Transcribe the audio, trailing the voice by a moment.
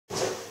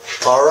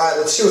All right,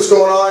 let's see what's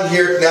going on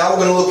here. Now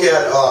we're going to look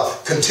at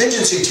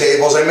contingency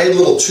tables. I made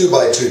little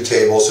 2x2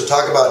 tables to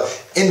talk about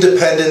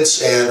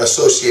independence and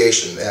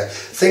association.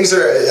 Things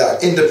that are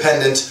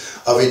independent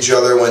of each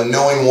other, when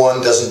knowing one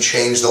doesn't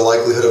change the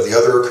likelihood of the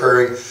other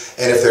occurring.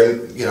 And if they're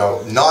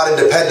not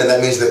independent,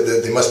 that means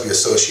that they must be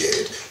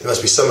associated. There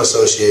must be some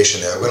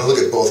association there. We're going to look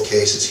at both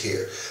cases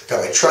here.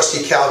 Got my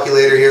trusty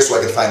calculator here so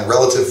I can find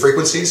relative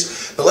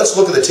frequencies. But let's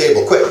look at the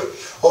table quick.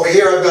 Over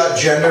here I've got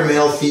gender,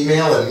 male,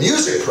 female, and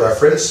music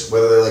preference,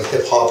 whether they like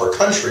hip-hop or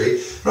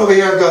country. And over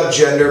here I've got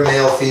gender,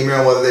 male,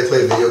 female, whether they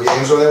play video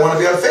games or they want to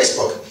be on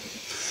Facebook.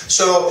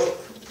 So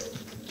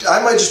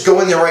I might just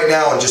go in there right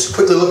now and just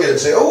quickly look at it and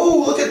say,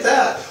 oh, look at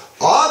that.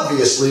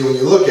 Obviously, when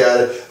you look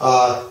at it,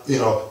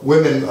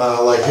 women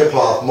like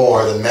hip-hop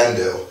more than men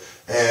do.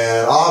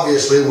 And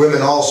obviously,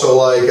 women also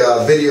like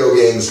video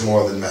games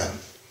more than men.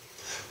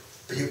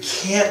 But you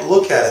can't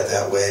look at it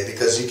that way,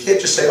 because you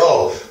can't just say,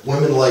 oh,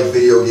 women like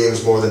video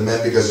games more than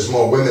men because there's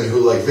more women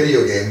who like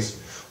video games.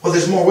 Well,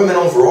 there's more women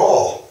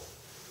overall.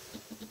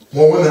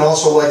 More women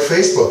also like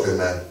Facebook than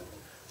men.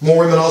 More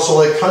women also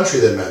like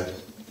country than men.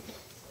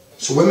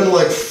 So women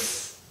like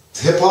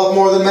hip-hop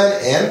more than men,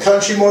 and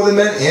country more than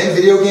men, and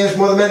video games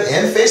more than men,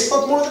 and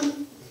Facebook more than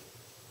men?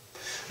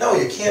 No,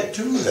 you can't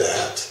do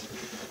that.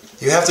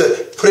 You have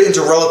to put it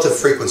into relative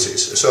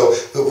frequencies. So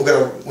we're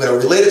going to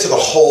relate it to the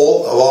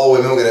whole of all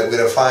women. We're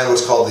going to find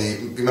what's called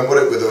remember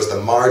there was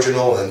the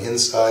marginal and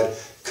inside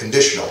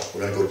conditional.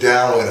 We're going to go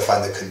down, we're going to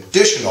find the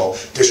conditional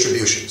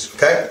distributions.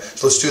 Okay?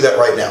 So let's do that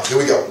right now. Here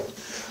we go.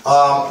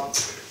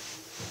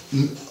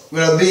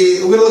 We're going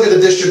to look at the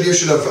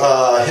distribution of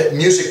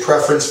music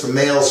preference for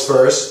males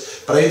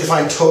first, but I need to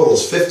find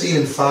totals. 15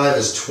 and 5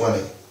 is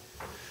 20.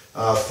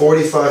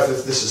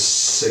 45, this is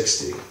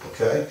 60.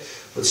 Okay?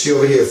 Let's see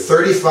over here.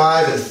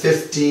 35 and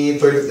 15.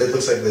 30, it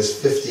looks like there's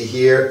 50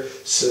 here.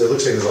 So it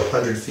looks like there's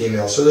 100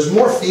 females. So there's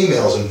more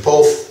females in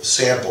both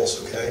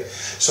samples. Okay?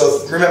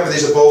 So remember,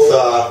 these are both.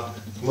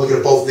 Look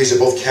at both. These are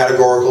both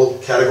categorical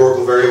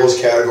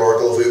variables.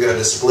 Categorical. If we were going to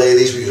display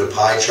these, we use a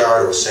pie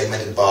chart or a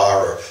segmented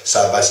bar or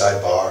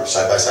side-by-side bar, or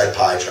side-by-side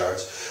pie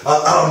charts.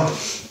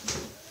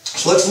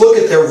 So let's look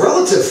at their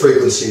relative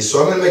frequencies.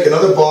 So I'm going to make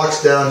another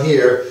box down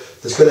here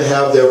that's going to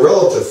have their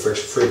relative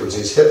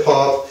frequencies,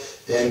 hip-hop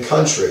and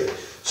country.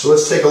 So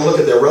let's take a look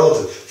at their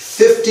relative.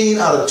 15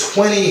 out of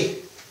 20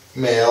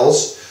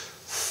 males,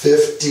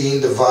 15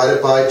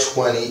 divided by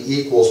 20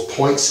 equals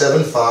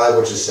 0.75,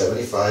 which is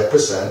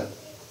 75%.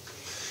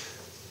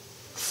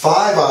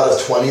 5 out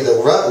of 20,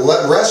 the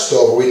rest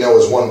over we know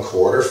is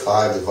 1/4,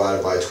 5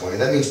 divided by 20.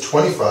 That means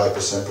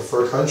 25%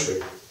 prefer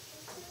country.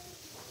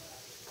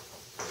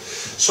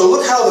 So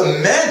look how the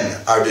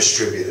men are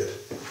distributed.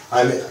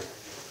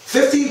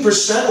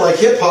 15% like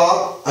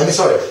hip-hop,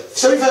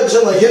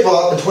 75% like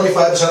hip-hop and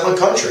 25% like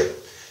country.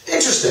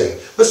 Interesting.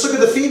 Let's look at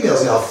the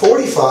females now.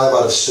 45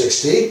 out of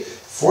 60.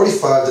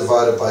 45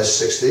 divided by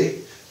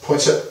 60.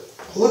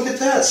 Look at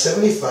that,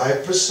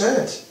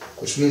 75%.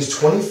 Which means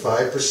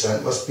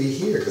 25% must be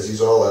here, because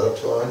these all add up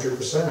to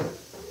 100%.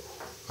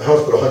 I have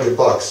to put $100.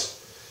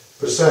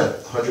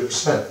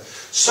 100%.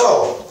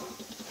 So,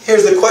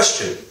 here's the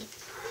question.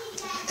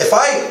 If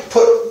I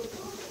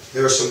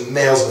there are some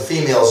males and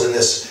females in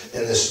this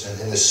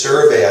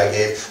survey I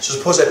gave. So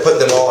suppose I put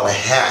them all in a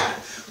hat.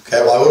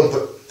 Okay, well I wouldn't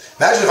put.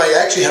 Imagine if I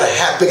actually had a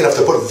hat big enough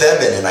to put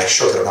them in, and I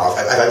shook it off.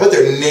 If I put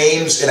their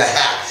names in a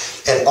hat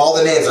and all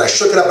the names, and I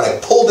shook it up and I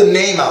pulled the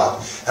name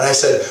out, and I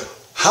said,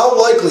 how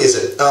likely is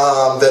it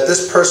that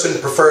this person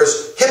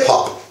prefers hip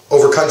hop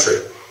over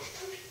country?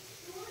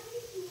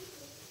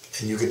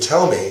 And you could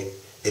tell me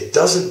it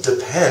doesn't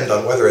depend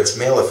on whether it's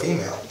male or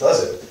female,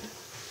 does it?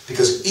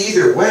 Because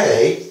either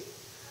way,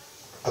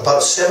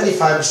 about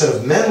 75%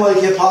 of men like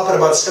hip-hop and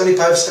about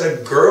 75%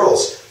 of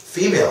girls,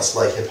 females,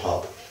 like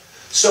hip-hop.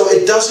 So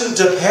it doesn't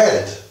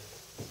depend.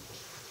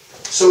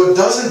 So it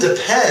doesn't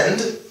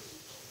depend.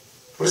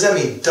 What does that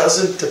mean?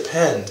 Doesn't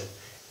depend.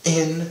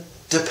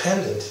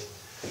 Independent.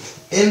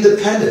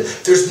 Independent.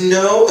 There's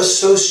no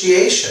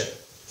association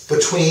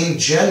between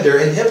gender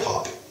and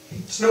hip-hop.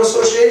 There's no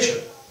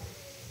association.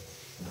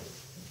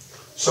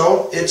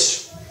 So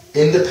it's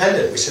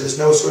independent. We say there's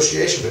no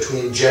association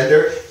between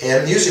gender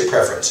and music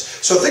preference.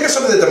 So think of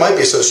something that there might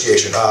be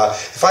association.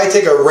 If I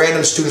take a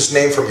random student's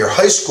name from your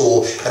high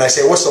school and I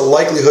say, what's the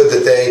likelihood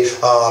that they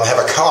have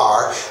a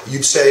car?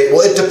 You'd say,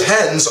 well, it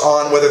depends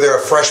on whether they're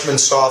a freshman,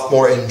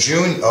 sophomore, and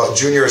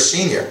junior or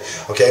senior.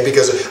 Okay,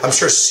 because I'm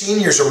sure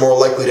seniors are more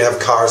likely to have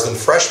cars than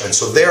freshmen.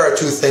 So there are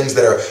two things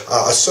that are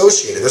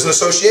associated. There's an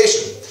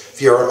association. If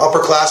you're an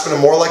upperclassman, you're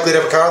more likely to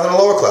have a car than a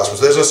lowerclassman.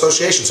 So there's an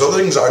association. So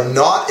things are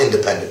not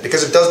independent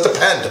because it does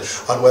depend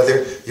on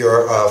whether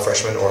you're a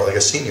freshman or like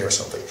a senior or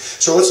something.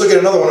 So let's look at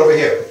another one over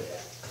here.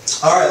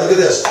 All right, look at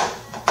this.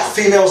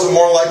 Females are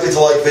more likely to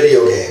like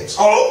video games.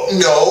 Oh,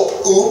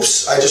 no.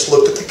 Oops. I just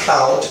looked at the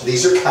count.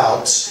 These are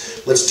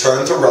counts. Let's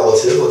turn to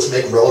relative. Let's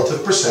make relative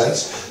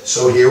percents.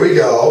 So here we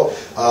go.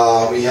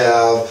 We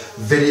have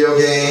video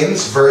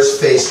games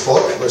versus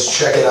Facebook. Let's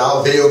check it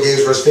out. Video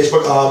games versus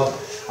Facebook.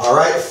 All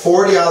right,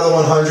 40 out of the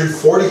 100,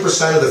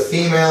 40% of the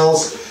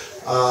females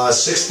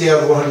 60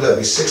 out of 100, that'd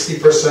be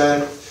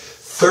 60%.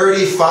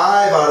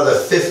 35 out of the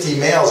 50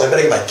 males, I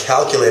better get my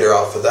calculator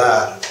out for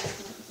that.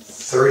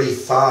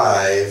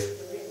 35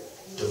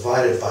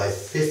 divided by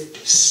 50,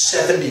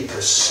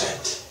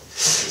 70%.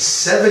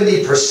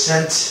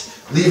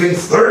 70%, leaving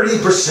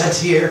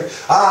 30% here.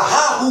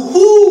 Aha,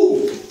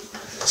 hoo-hoo!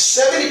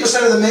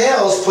 70% of the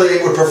males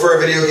would prefer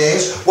video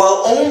games,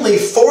 while only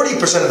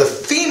 40% of the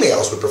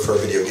females would prefer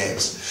video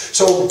games.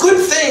 So good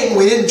thing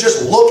we didn't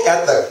just look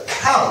at the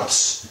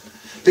counts,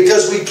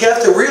 because we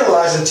have to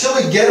realize until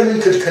we get them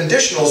into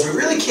conditionals, we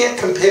really can't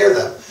compare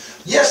them.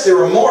 Yes, there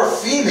were more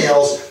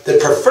females that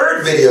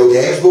preferred video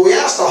games, but we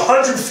asked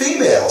 100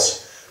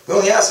 females. We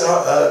only asked,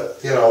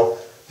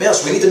 males,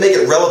 so we need to make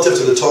it relative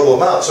to the total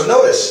amount. So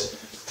notice,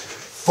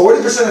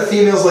 40% of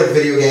females like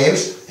video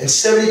games, and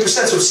 70%.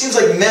 So it seems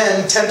like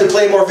men tend to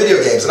play more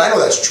video games, and I know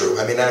that's true.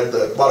 I mean, I have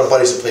a lot of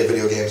buddies that play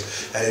video games,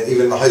 and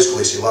even in the high school,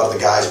 you see a lot of the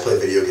guys play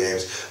video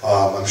games.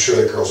 I'm sure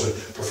the girls would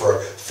prefer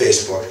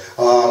Facebook.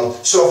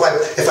 So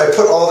if I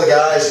put all the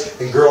guys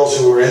and girls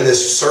who were in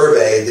this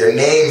survey, their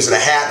names in a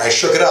hat, and I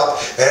shook it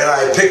up, and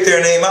I picked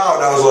their name out,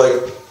 and I was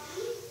like,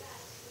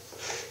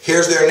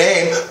 here's their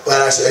name,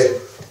 and I say,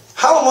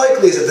 how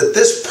likely is it that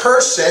this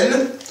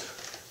person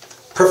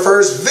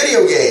prefers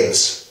video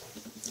games?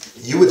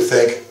 You would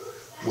think,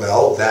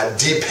 well, that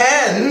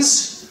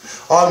depends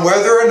on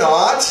whether or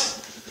not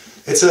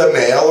it's a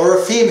male or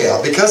a female.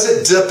 Because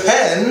it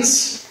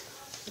depends,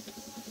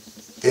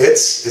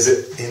 is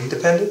it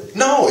independent?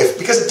 No,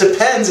 because it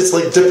depends, it's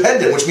like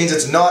dependent, which means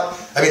it's not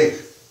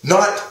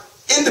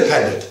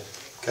independent.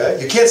 Okay?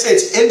 You can't say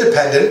it's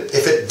independent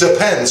if it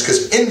depends,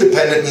 because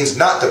independent means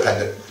not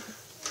dependent.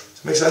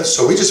 Does that make sense?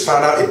 So we just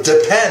found out it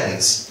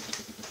depends.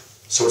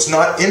 So it's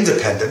not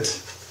independent.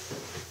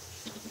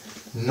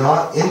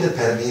 Not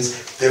independent means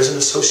there's an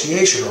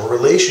association or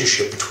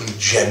relationship between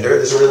gender.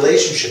 There's a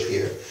relationship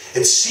here.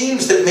 It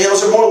seems that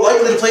males are more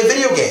likely to play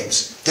video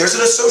games. There's an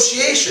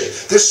association.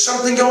 There's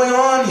something going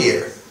on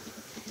here.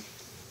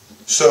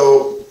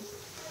 So,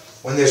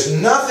 when there's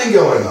nothing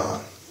going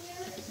on,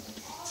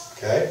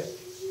 okay,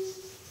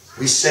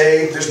 we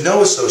say there's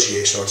no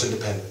association or it's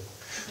independent.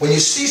 When you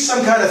see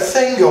some kind of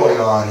thing going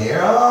on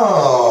here,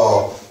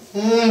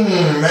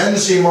 men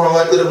seem more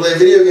likely to play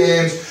video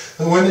games.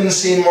 Women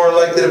seem more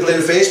likely to play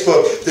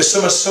Facebook. There's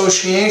some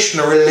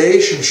association, a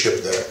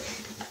relationship there.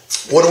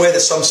 One way that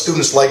some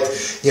students like,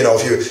 if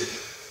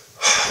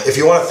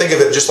you want to think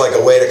of it just like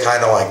a way to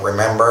kind of like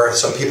remember,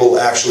 some people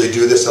actually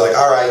do this. They're like,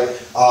 all right,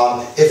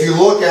 if you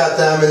look at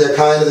them and they're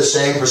kind of the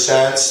same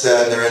percents,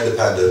 then they're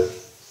independent.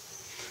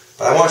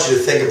 But I want you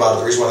to think about it.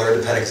 The reason why they're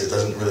independent is it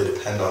doesn't really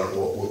depend on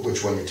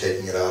which one you're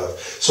taking it out of.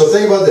 So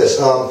think about this.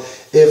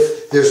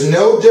 If there's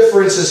no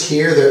differences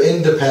here, they're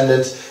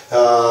independent.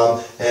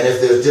 And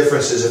if there's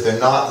differences, if they're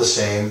not the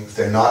same, if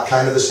they're not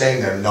kind of the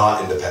same, they're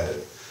not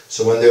independent.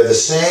 So when they're the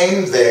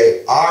same,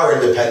 they are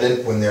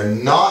independent. When they're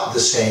not the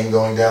same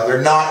going down,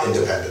 they're not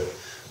independent.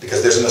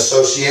 Because there's an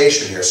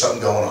association here,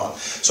 something going on.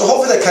 So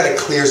hopefully that kind of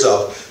clears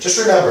up. Just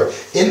remember,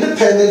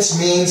 independence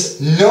means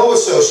no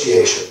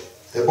association.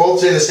 They're both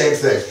saying the same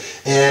thing.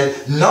 And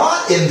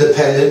not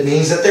independent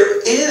means that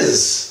there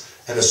is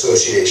an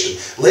association.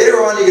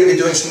 Later on, you're going to be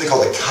doing something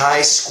called the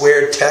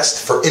chi-squared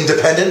test for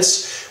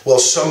independence. Well,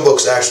 some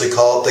books actually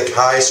call it the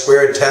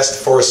chi-squared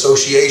test for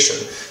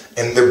association.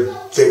 And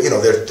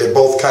they're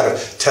both kind of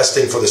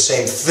testing for the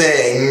same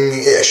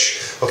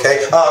thing-ish.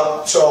 Okay?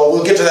 So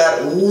we'll get to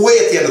that way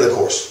at the end of the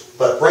course.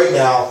 But right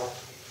now,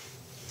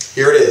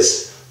 here it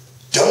is.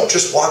 Don't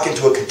just walk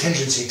into a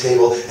contingency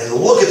table and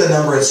look at the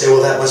number and say,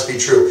 well, that must be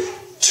true.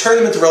 Turn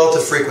them into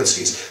relative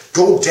frequencies.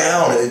 Go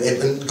down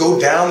and go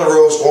down the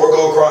rows or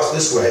go across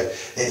this way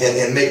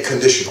and make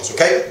conditionals.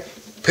 Okay?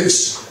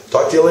 Peace.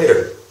 Talk to you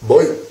later.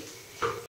 Bye.